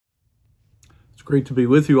It's great to be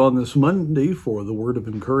with you on this Monday for the word of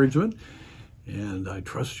encouragement, and I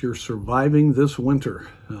trust you're surviving this winter.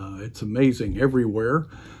 It's amazing everywhere.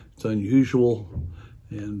 It's unusual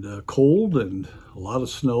and cold and a lot of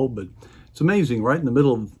snow, but it's amazing. Right in the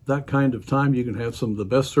middle of that kind of time, you can have some of the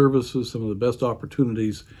best services, some of the best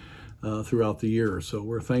opportunities throughout the year. So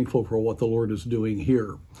we're thankful for what the Lord is doing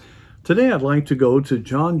here. Today, I'd like to go to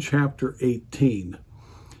John chapter 18.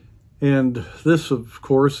 And this, of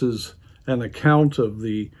course, is an account of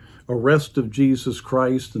the arrest of Jesus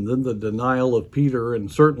Christ and then the denial of Peter, and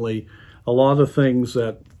certainly a lot of things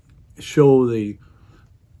that show the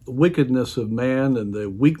wickedness of man and the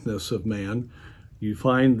weakness of man. You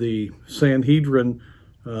find the Sanhedrin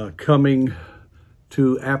coming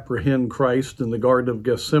to apprehend Christ in the Garden of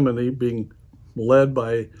Gethsemane, being led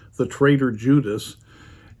by the traitor Judas.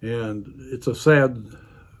 And it's a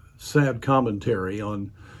sad commentary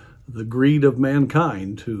on the greed of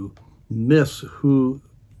mankind to miss who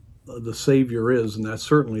the Savior is, and that's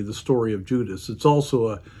certainly the story of Judas. It's also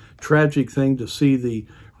a tragic thing to see the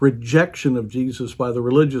rejection of Jesus by the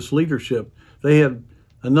religious leadership. They had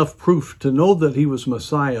enough proof to know that he was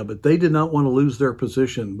Messiah, but they did not want to lose their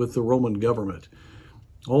position with the Roman government.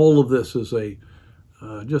 All of this is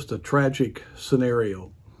just a tragic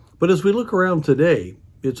scenario. But as we look around today,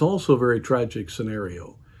 it's also a very tragic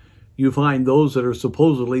scenario. You find those that are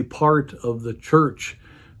supposedly part of the church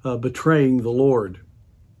betraying the Lord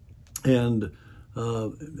and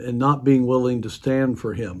not being willing to stand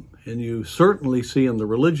for him. And you certainly see in the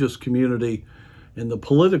religious community and the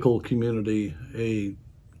political community a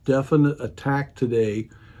definite attack today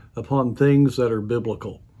upon things that are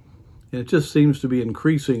biblical. And it just seems to be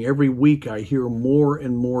increasing. Every week I hear more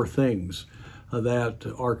and more things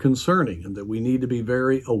that are concerning and that we need to be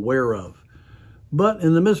very aware of. But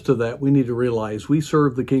in the midst of that, we need to realize we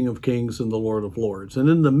serve the King of Kings and the Lord of Lords. And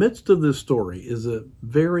in the midst of this story is a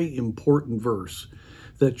very important verse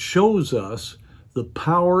that shows us the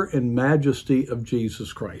power and majesty of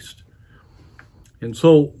Jesus Christ. And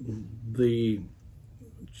so the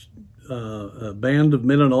band of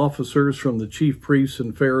men and officers from the chief priests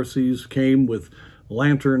and Pharisees came with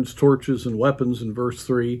lanterns, torches, and weapons in verse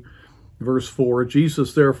 3. Verse 4,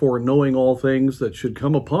 Jesus, therefore, knowing all things that should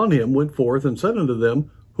come upon him, went forth and said unto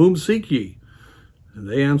them, Whom seek ye? And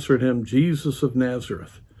they answered him, Jesus of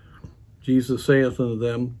Nazareth. Jesus saith unto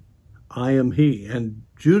them, I am he. And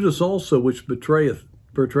Judas also, which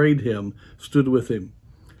betrayed him, stood with him.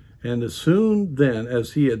 And as soon then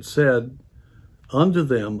as he had said unto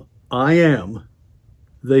them, I am,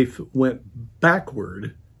 they went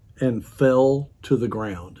backward and fell to the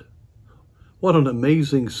ground. What an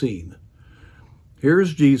amazing scene.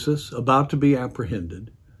 Here's Jesus about to be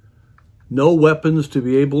apprehended. No weapons to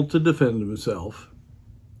be able to defend himself.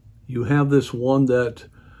 You have this one that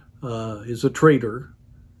is a traitor.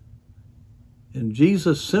 And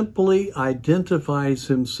Jesus simply identifies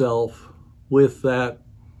himself with that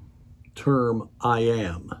term, I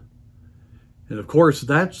am. And of course,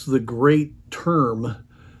 that's the great term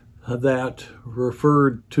that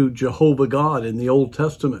referred to Jehovah God in the Old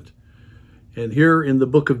Testament. And here in the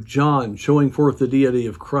book of John, showing forth the deity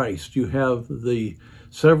of Christ, you have the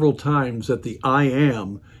several times that the I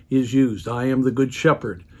am is used. I am the good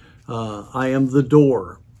shepherd. I am the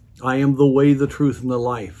door. I am the way, the truth, and the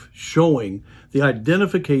life, showing the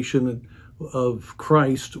identification of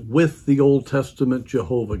Christ with the Old Testament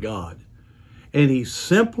Jehovah God. And he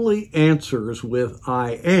simply answers with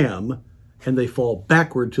I am, and they fall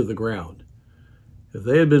backward to the ground. If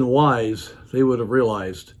they had been wise, they would have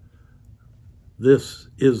realized this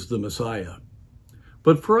is the Messiah.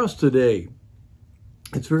 But for us today,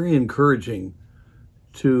 it's very encouraging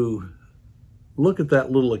to look at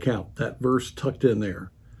that little account, that verse tucked in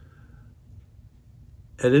there.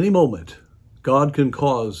 At any moment, God can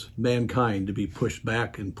cause mankind to be pushed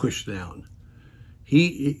back and pushed down.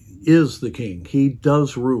 He is the King. He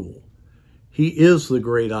does rule. He is the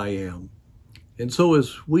great I am. And so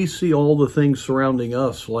as we see all the things surrounding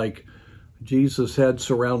us, like Jesus had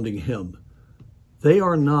surrounding him, they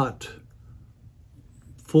are not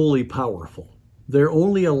fully powerful. They're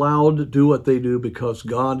only allowed to do what they do because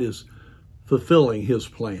God is fulfilling his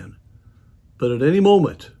plan. But at any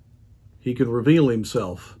moment, he can reveal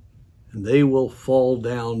himself, and they will fall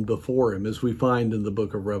down before him, as we find in the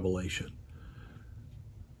book of Revelation.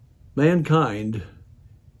 Mankind,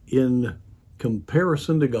 in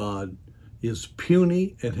comparison to God, is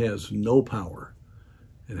puny and has no power.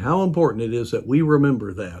 And how important it is that we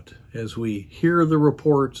remember that as we hear the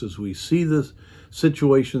reports, as we see the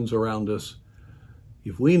situations around us.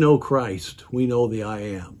 If we know Christ, we know the I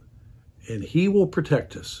am. And he will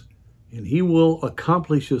protect us. And he will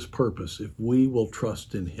accomplish his purpose if we will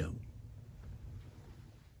trust in him.